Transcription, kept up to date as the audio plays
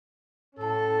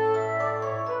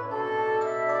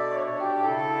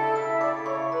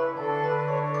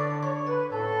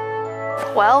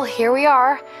Well, here we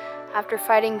are. After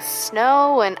fighting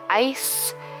snow and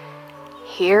ice,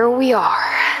 here we are.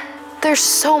 There's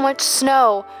so much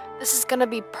snow. This is gonna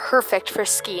be perfect for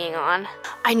skiing on.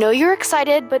 I know you're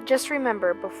excited, but just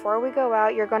remember, before we go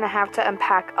out, you're gonna have to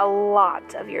unpack a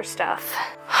lot of your stuff.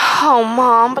 Oh,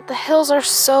 Mom, but the hills are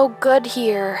so good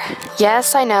here.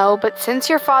 Yes, I know, but since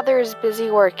your father is busy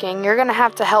working, you're gonna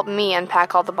have to help me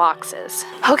unpack all the boxes.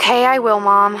 Okay, I will,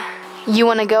 Mom. You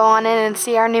wanna go on in and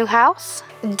see our new house?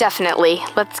 Definitely.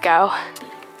 Let's go.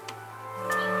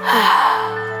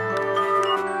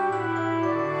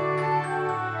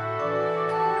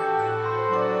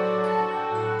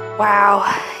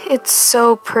 Wow, it's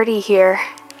so pretty here.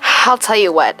 I'll tell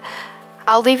you what,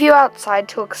 I'll leave you outside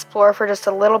to explore for just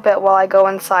a little bit while I go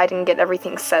inside and get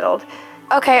everything settled.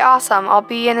 Okay, awesome. I'll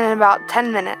be in about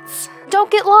 10 minutes. Don't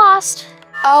get lost.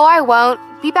 Oh, I won't.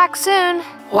 Be back soon.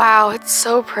 Wow, it's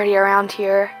so pretty around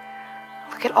here.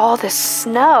 Look at all this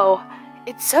snow.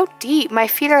 It's so deep. My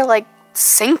feet are like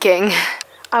sinking.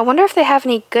 I wonder if they have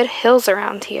any good hills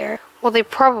around here. Well, they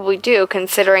probably do,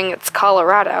 considering it's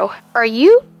Colorado. Are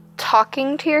you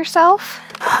talking to yourself?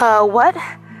 What?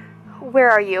 Where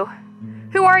are you?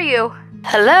 Who are you?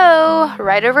 Hello,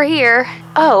 right over here.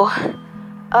 Oh,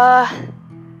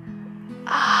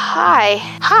 hi.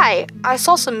 Hi, I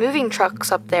saw some moving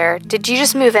trucks up there. Did you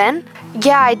just move in?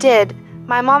 Yeah, I did.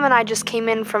 My mom and I just came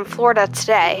in from Florida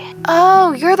today.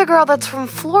 Oh, you're the girl that's from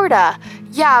Florida.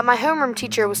 Yeah, my homeroom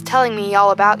teacher was telling me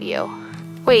all about you.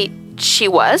 Wait, she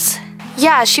was?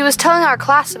 Yeah, she was telling our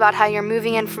class about how you're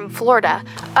moving in from Florida.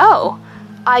 Oh,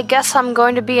 I guess I'm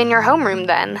going to be in your homeroom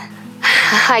then.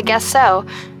 I guess so.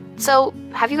 So,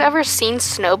 have you ever seen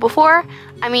snow before?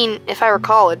 I mean, if I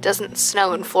recall, it doesn't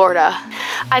snow in Florida.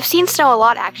 I've seen snow a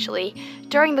lot, actually.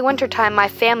 During the wintertime, my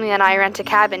family and I rent a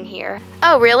cabin here.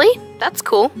 Oh, really? That's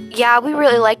cool. Yeah, we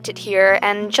really liked it here,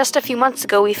 and just a few months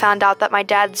ago we found out that my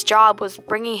dad's job was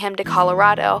bringing him to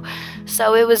Colorado.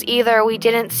 So it was either we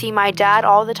didn't see my dad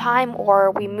all the time,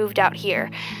 or we moved out here.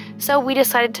 So we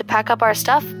decided to pack up our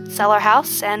stuff, sell our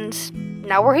house, and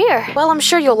now we're here. Well, I'm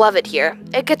sure you'll love it here.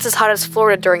 It gets as hot as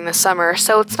Florida during the summer,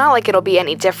 so it's not like it'll be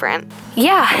any different.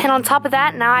 Yeah, and on top of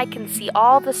that, now I can see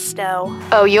all the snow.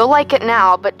 Oh, you'll like it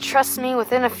now, but trust me,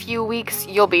 within a few weeks,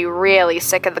 you'll be really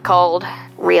sick of the cold.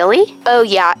 Really? Oh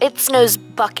yeah, it snows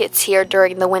buckets here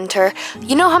during the winter.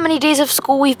 You know how many days of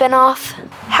school we've been off?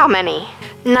 How many?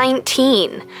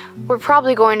 19. We're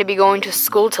probably going to be going to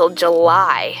school till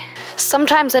July.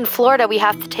 Sometimes in Florida we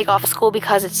have to take off school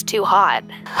because it's too hot.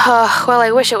 Well,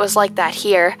 I wish it was like that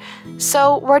here.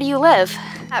 So, where do you live?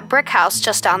 That brick house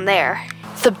just down there.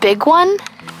 The big one?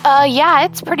 Yeah,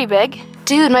 it's pretty big.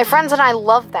 Dude, my friends and I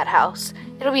love that house.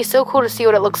 It'll be so cool to see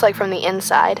what it looks like from the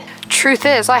inside. Truth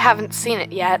is, I haven't seen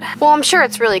it yet. Well, I'm sure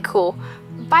it's really cool.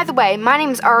 By the way, my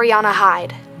name's Ariana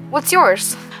Hyde. What's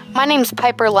yours? My name's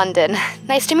Piper London.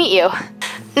 Nice to meet you.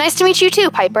 Nice to meet you too,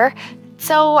 Piper.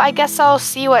 So, I guess I'll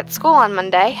see you at school on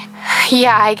Monday.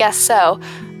 Yeah, I guess so.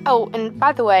 Oh, and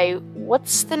by the way,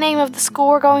 what's the name of the school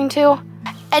we're going to?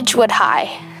 Edgewood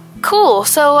High. Cool,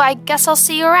 so I guess I'll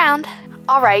see you around.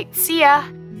 Alright, see ya.